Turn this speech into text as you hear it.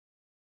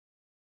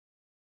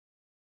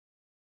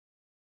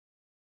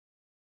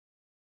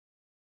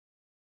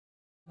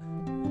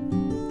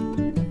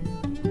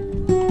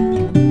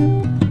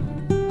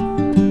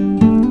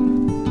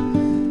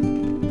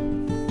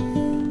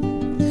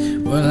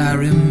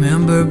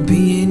remember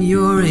being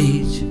your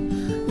age,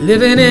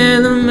 living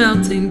in a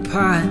melting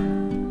pot.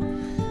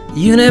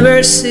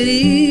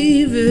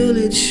 University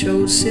Village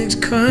showed 6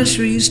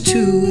 countries to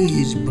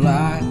each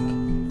block,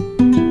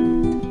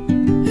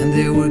 and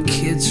there were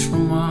kids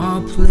from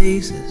all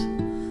places,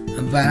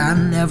 but I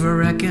never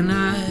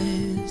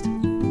recognized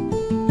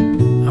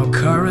how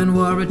Curran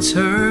wore a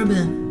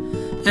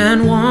turban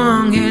and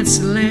Wong had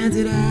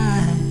slanted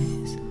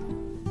eyes.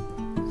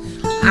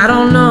 I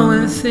don't know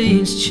when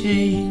things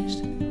changed.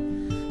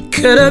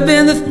 Could have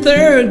been the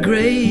 3rd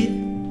grade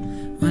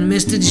when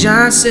Mr.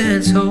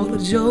 Johnson told a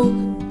joke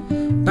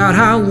about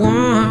how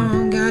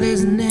Wong got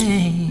his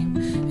name,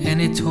 and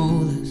he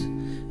told us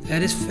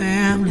that his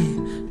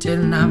family did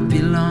not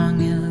belong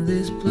in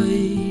this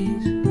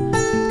place,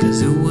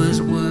 'cause it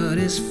was what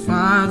his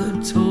father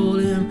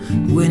told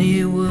him when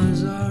he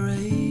was our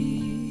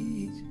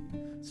age.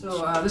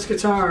 So this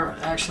guitar,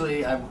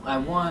 actually, I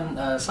won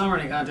a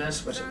songwriting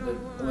contest, which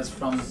was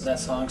from that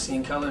song,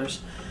 Seeing Colors,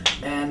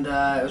 and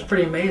it was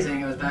pretty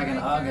amazing. It was back in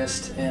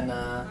August in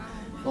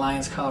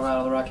Lyons,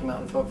 Colorado, the Rocky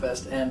Mountain Folk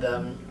Fest, and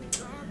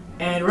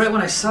right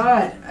when I saw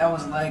it, I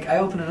was like, I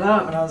opened it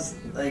up and I was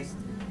like,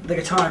 the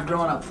guitar I've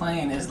grown up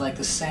playing is like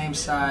the same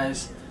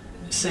size,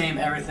 same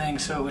everything,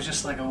 so it was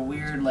just like a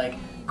weird, like,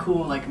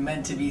 cool, like,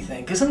 meant to be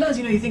thing. Because sometimes,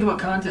 you know, you think about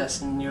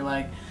contests and you're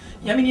like,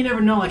 yeah, I mean, you never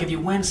know, like, if you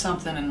win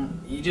something,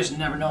 and you just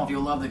never know if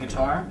you'll love the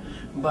guitar.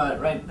 But,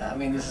 right, I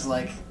mean, this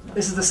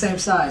is the same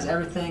size.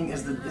 Everything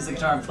is the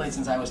guitar I've played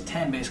since I was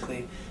 10,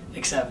 basically,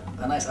 except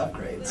a nice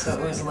upgrade. So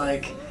it was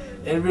like,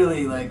 it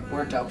really, like,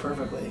 worked out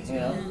perfectly, you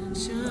know?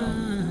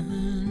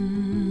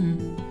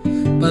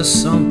 But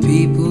some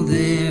people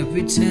there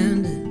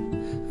pretended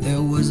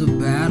there was a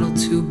battle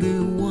to be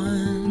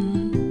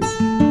won.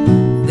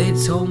 They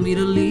told me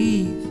to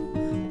leave,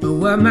 but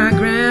what my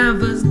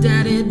grandpa's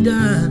daddy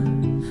done.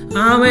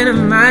 Oh,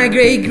 and my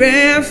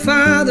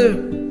great-grandfather,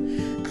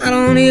 I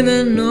don't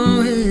even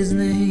know his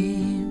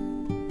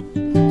name.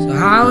 So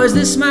how is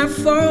this my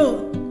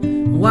fault?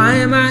 Why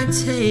am I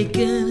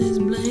taking his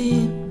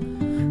blame?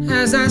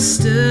 As I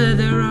stood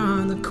there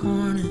on the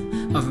corner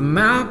of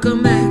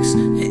Malcolm X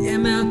and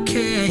MLK,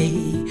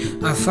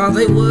 I thought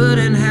they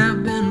wouldn't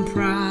have been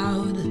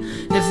proud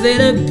if they'd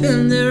have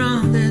been there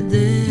on that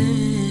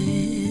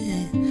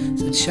day.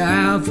 So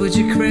child, put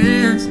your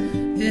crayons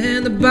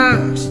in the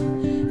box,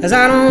 as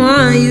I don't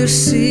want you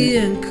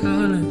seeing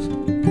colors.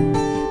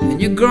 When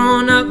you're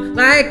growing up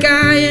like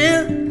I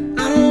am,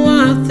 I don't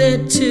want there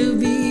to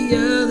be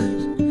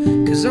others,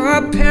 'cause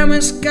our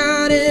parents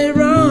got it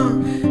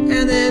wrong,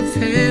 and their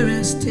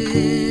parents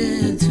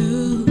did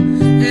too,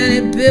 and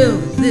it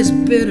built this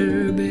bitter